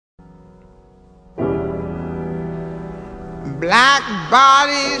black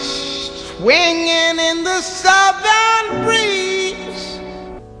bodies swinging in the southern breeze,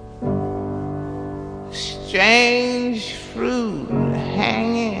 strange fruit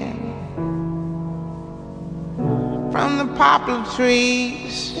hanging from the poplar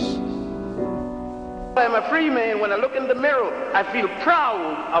trees. I'm a free man. When I look in the mirror, I feel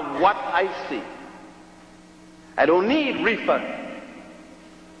proud of what I see. I don't need reefer.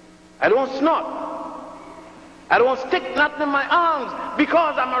 I don't snort. I don't stick nothing in my arms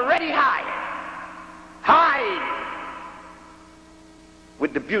because I'm already high. High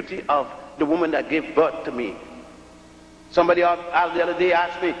with the beauty of the woman that gave birth to me. Somebody else the other day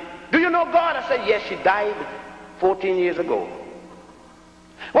asked me, do you know God? I said, yes, she died 14 years ago.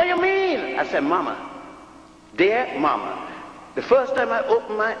 What do you mean? I said, Mama, dear Mama, the first time I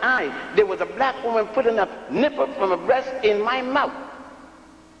opened my eye, there was a black woman putting a nipple from a breast in my mouth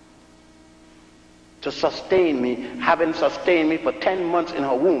to sustain me, having sustained me for 10 months in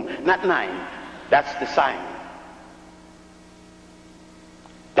her womb, not 9. That's the sign.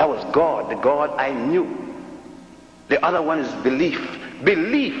 That was God, the God I knew. The other one is belief.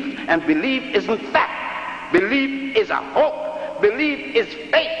 Belief, and belief isn't fact. Belief is a hope. Belief is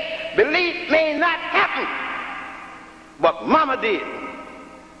faith. Belief may not happen, but Mama did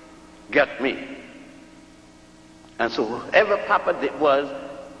get me. And so whoever Papa did was,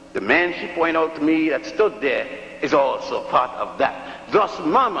 the man she pointed out to me that stood there is also part of that. Thus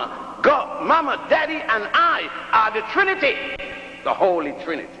Mama, God, Mama, Daddy, and I are the Trinity, the Holy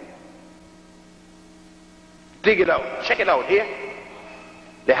Trinity. Dig it out, check it out here.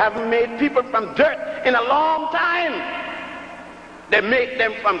 They haven't made people from dirt in a long time. They make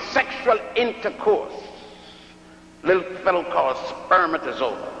them from sexual intercourse. Little fellow called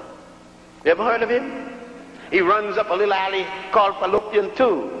spermatozoa. You ever heard of him? He runs up a little alley called fallopian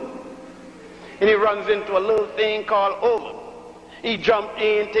tube. And he runs into a little thing called oval. He jumps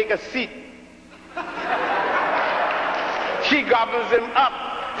in, take a seat. She gobbles him up,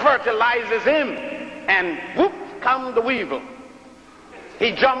 fertilizes him, and whoop comes the weevil.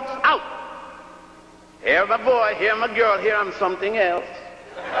 He jumps out. Here my boy, here my girl, here I'm something else.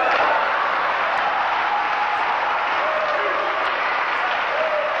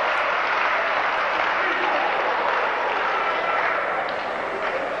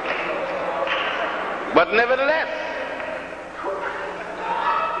 But nevertheless,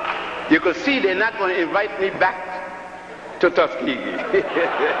 you could see they're not going to invite me back to Tuskegee.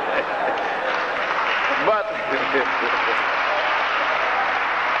 But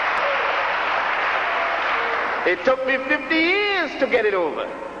it took me 50 years to get it over.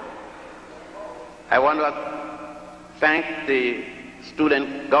 I want to thank the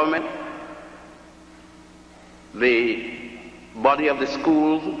student government, the body of the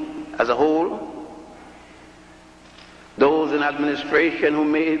schools as a whole, those in administration who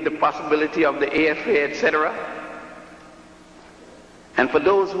made the possibility of the airfare, etc. And for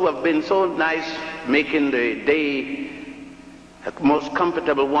those who have been so nice making the day the most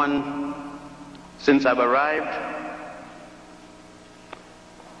comfortable one since I've arrived,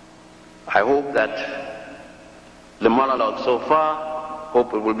 I hope that the monologue so far,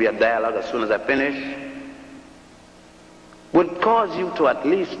 hope it will be a dialogue as soon as I finish, would cause you to at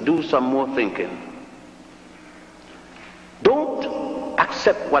least do some more thinking. Don't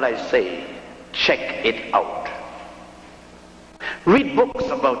accept what I say. Check it out. Read books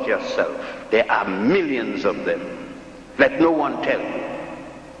about yourself. There are millions of them. Let no one tell you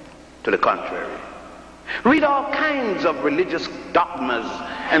to the contrary. Read all kinds of religious dogmas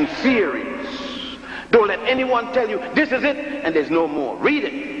and theories. Don't let anyone tell you this is it and there's no more. Read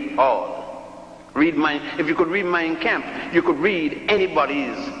it all. Read mine. If you could read Mein Kampf, you could read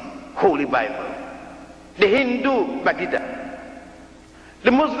anybody's Holy Bible. The Hindu Bhagavad Gita,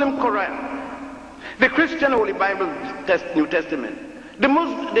 the Muslim Quran, the Christian Holy Bible, New Testament, the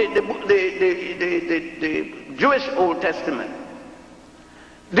Jewish Old Testament,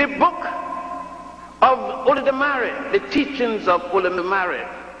 the book of Ulamari, the teachings of Ulamari,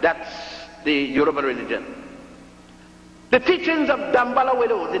 that's the Yoruba religion, the teachings of Dambala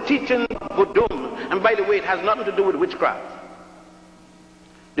Wedo, the teachings of Budum, and by the way, it has nothing to do with witchcraft.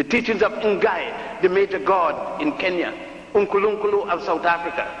 The teachings of Ngai, the major god in Kenya, Unkulunkulu of South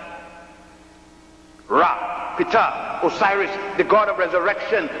Africa, Ra, Ptah, Osiris, the god of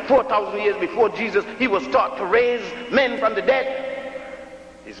resurrection. 4,000 years before Jesus, he was taught to raise men from the dead.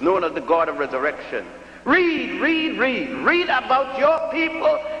 He's known as the god of resurrection. Read, read, read. Read about your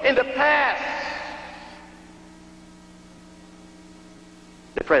people in the past,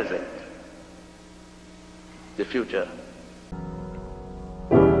 the present, the future.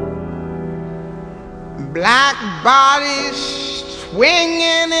 black bodies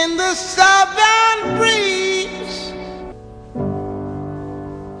swinging in the southern breeze,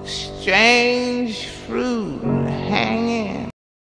 strange fruit hanging